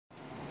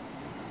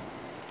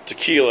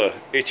Tequila,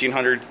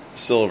 1800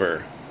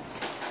 silver.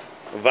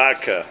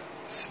 Vodka,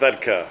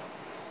 Svedka.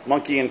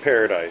 Monkey in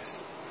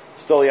Paradise.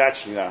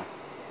 Stolyachina,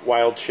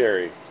 wild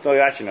cherry.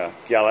 Stolyachina,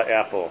 Gala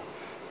apple.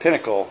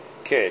 Pinnacle,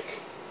 cake.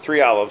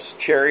 3 olives,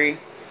 cherry.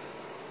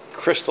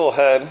 Crystal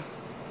Head.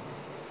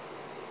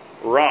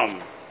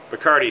 Rum,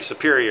 Bacardi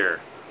Superior.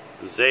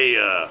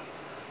 Zaya.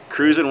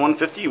 Cruisin'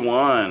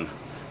 151.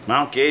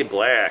 Mount Gay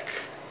Black.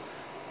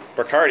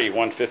 Bacardi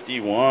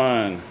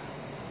 151.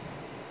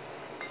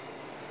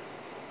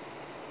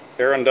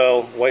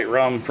 Arundel White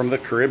Rum from the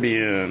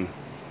Caribbean.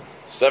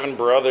 Seven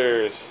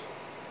Brothers.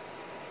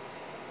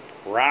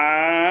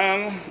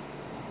 Ron.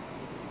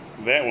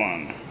 That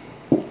one.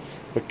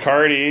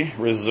 Bacardi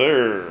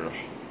Reserve.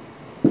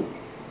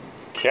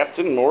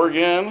 Captain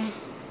Morgan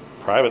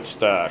Private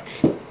Stock.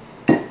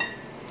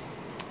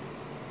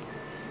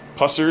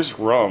 Pusser's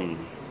Rum.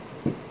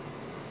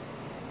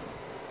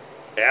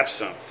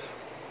 Absinthe.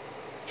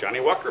 Johnny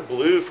Walker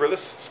Blue for the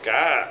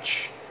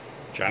Scotch.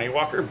 Johnny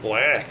Walker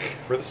Black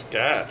for the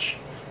Scotch.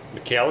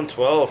 Macallan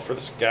 12 for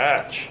the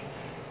Scotch.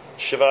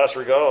 Chivas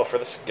Regal for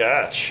the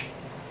Scotch.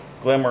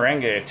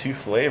 Glenmorangie, 2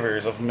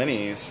 flavors of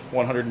minis,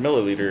 100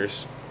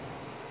 milliliters.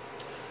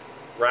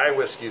 Rye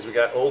whiskeys, we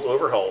got Old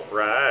Overholt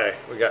Rye.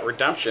 We got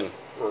Redemption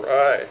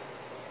Rye.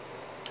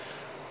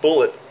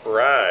 Bullet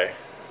Rye.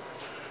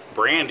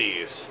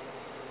 Brandies.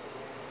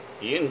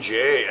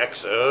 E&J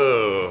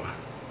XO.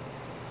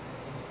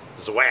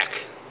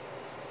 Zwack.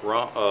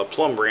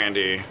 Plum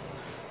Brandy.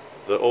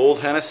 The Old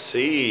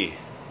Hennessy.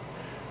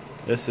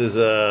 This is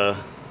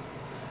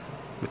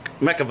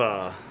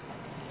Mekava.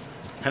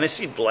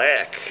 Hennessy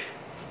Black.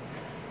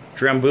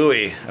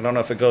 Drambuie. I don't know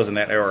if it goes in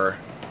that order.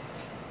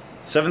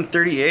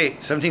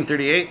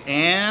 1738,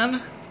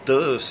 and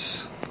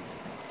Dos.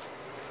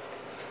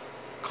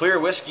 Clear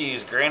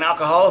Whiskeys, grain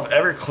alcohol of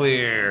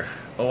Everclear.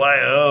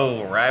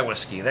 OIO, rye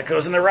whiskey. That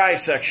goes in the rye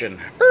section.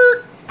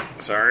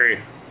 Sorry.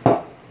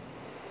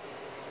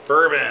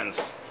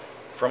 Bourbons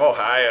from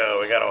Ohio.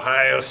 We got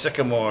Ohio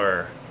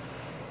Sycamore.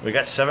 We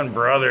got Seven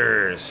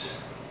Brothers.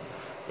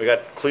 We got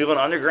Cleveland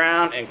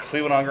Underground and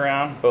Cleveland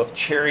Underground, both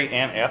cherry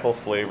and apple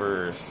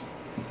flavors.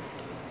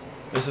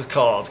 This is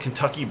called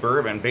Kentucky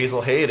Bourbon,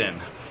 Basil Hayden.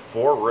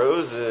 Four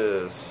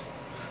Roses.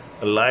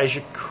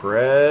 Elijah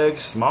Craig,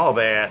 small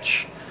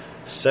batch.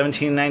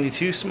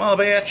 1792 small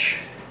batch.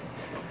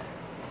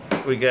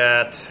 We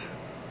got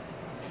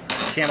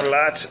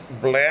Camelot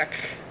Black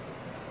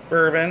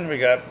Bourbon. We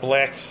got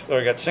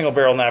Single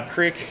Barrel Knob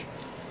Creek.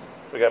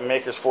 We got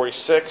Maker's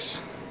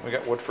 46. We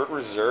got Woodford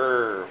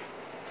Reserve.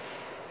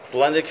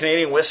 Blended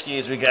Canadian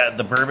whiskeys. We got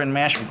the Bourbon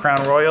Mash from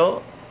Crown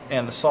Royal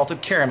and the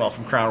Salted Caramel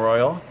from Crown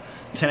Royal.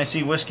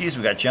 Tennessee whiskeys.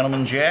 We got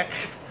Gentleman Jack.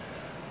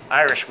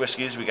 Irish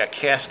whiskeys. We got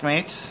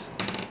Caskmates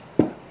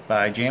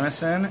by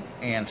Jameson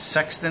and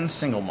Sexton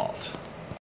Single Malt.